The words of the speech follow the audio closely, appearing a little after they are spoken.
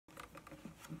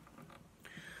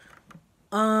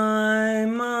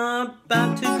I'm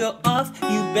about to go off,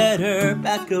 you better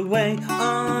back away.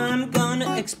 I'm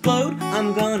gonna explode,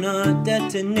 I'm gonna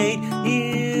detonate.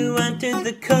 You entered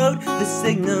the code, the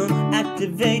signal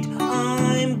activate.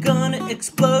 I'm gonna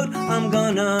explode, I'm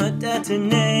gonna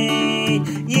detonate.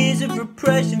 Years of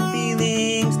repression,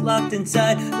 feelings locked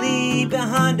inside. Leave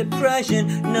behind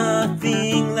depression,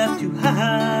 nothing left to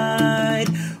hide.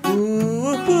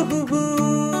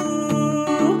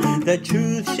 The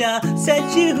truth shall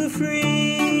set you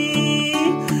free.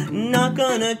 Not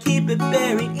gonna keep it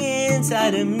buried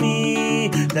inside of me.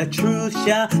 The truth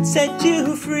shall set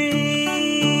you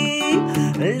free.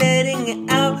 Letting it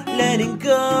out, letting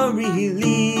go,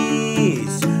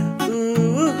 release.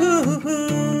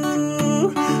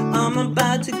 I'm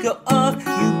about to go off,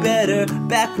 you better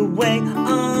back away.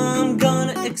 I'm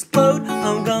gonna explode,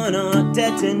 I'm gonna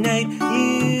detonate.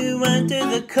 You enter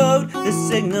the code, the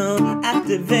signal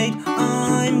activate.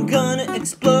 I'm gonna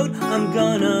explode, I'm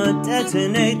gonna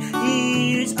detonate.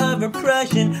 Years of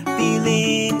repression,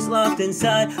 feelings locked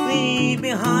inside. Leave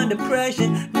behind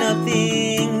depression,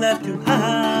 nothing left to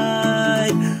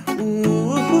hide.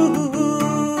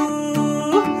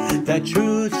 The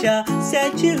truth shall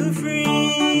set you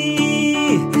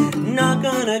free. Not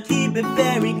gonna keep it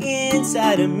buried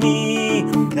inside of me.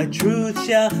 The truth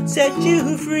shall set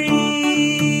you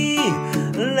free.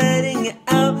 Letting it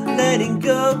out, letting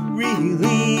go,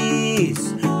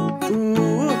 release.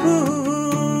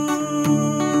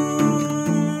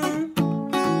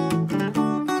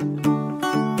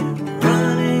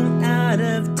 Running out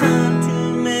of time to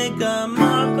make a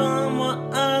mark on what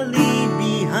I leave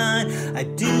behind. I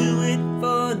do it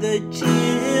for the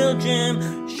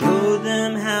children, show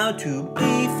them how to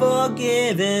be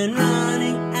forgiven.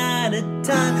 Running out of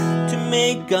time to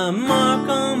make a mark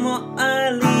on what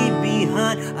I leave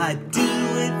behind. I do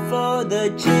it for the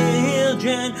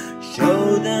children,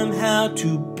 show them how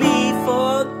to be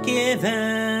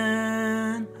forgiven.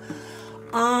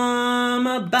 I'm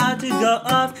about to go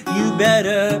off, you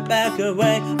better back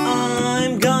away.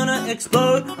 I'm gonna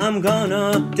explode, I'm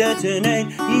gonna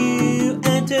detonate. You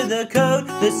enter the code,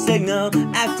 the signal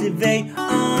activate.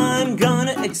 I'm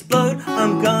gonna explode,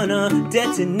 I'm gonna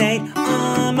detonate.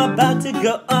 I'm about to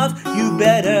go off, you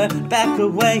better back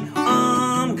away.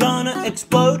 I'm gonna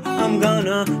explode, I'm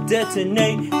gonna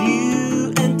detonate.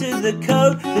 You enter the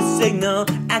code, the signal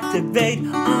activate.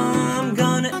 I'm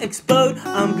gonna explode,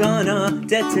 I'm gonna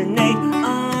detonate.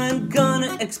 I'm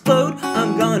gonna explode,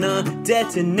 I'm gonna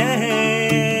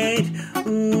detonate.